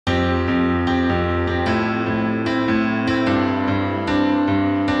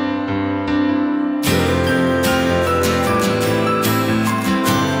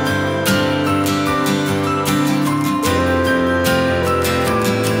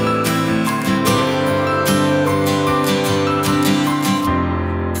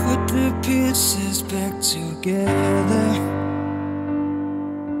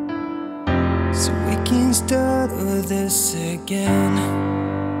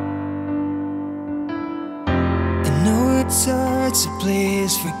hard, so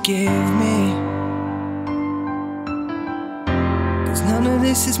please forgive me, 'cause none of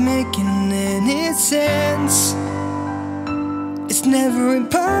this is making any sense. It's never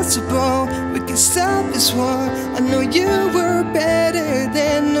impossible, we can stop this war. I know you were better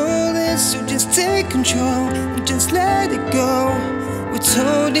than all this, so just take control and just let it go. What's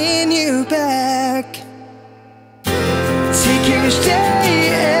holding you back? Take each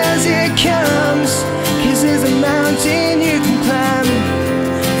day as it comes, 'cause there's a mountain you can climb.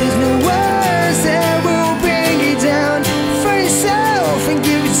 There's no words that will bring you down. Find yourself and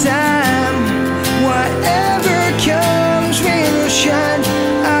give it time. Whatever comes, rain or shine,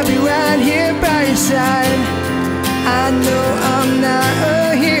 I'll be right here by your side. I know I'm not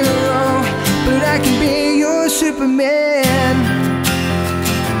a hero, but I can be your Superman.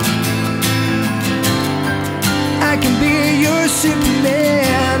 I can be your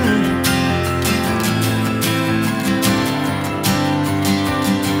Superman.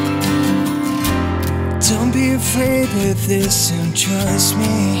 Don't be afraid of this and trust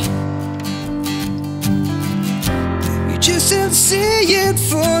me. You just have to see it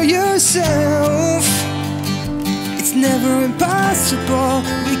for yourself. It's never impossible,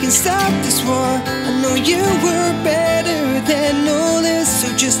 we can stop this war. I know you were better than all this, so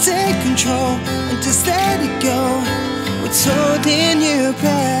just take control and just let it go. What's holding you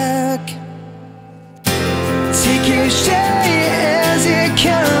back? Take each day as it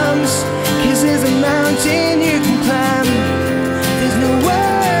comes, 'cause there's a mountain you can climb. There's no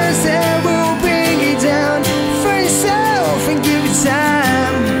words that will bring you down. Find yourself and give it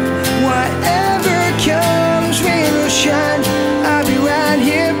time. Whatever comes, rain or shine, I'll be right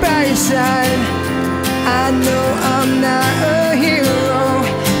here by your side. I know I'm not a hero,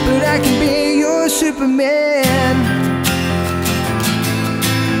 but I can be your Superman.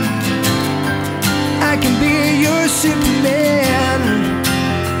 I can be your Superman.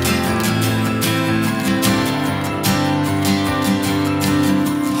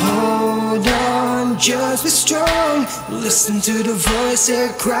 Hold on, just be strong. Listen to the voice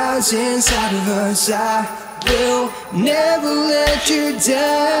that cries inside of us. I will never let you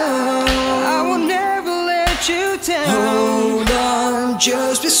down. I will never let you down. Hold on,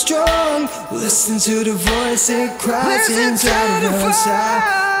 just be strong. Listen to the voice that cries inside of us. I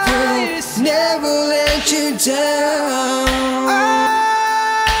will never let you down.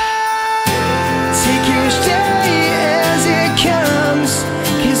 Take each day as it comes,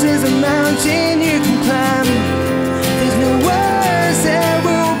 'cause there's a mountain you can climb. There's no words that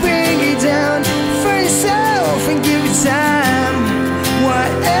will bring you down. Find yourself and give it time.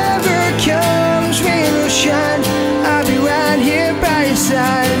 Whatever comes, rain or shine, I'll be right here by your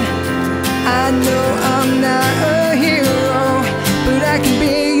side. I know I'm not a hero, but I can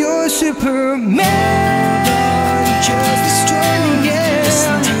be your Superman. Just be strong, yeah.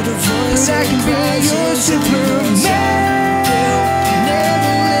 Listen to the voice, but I can be your Superman.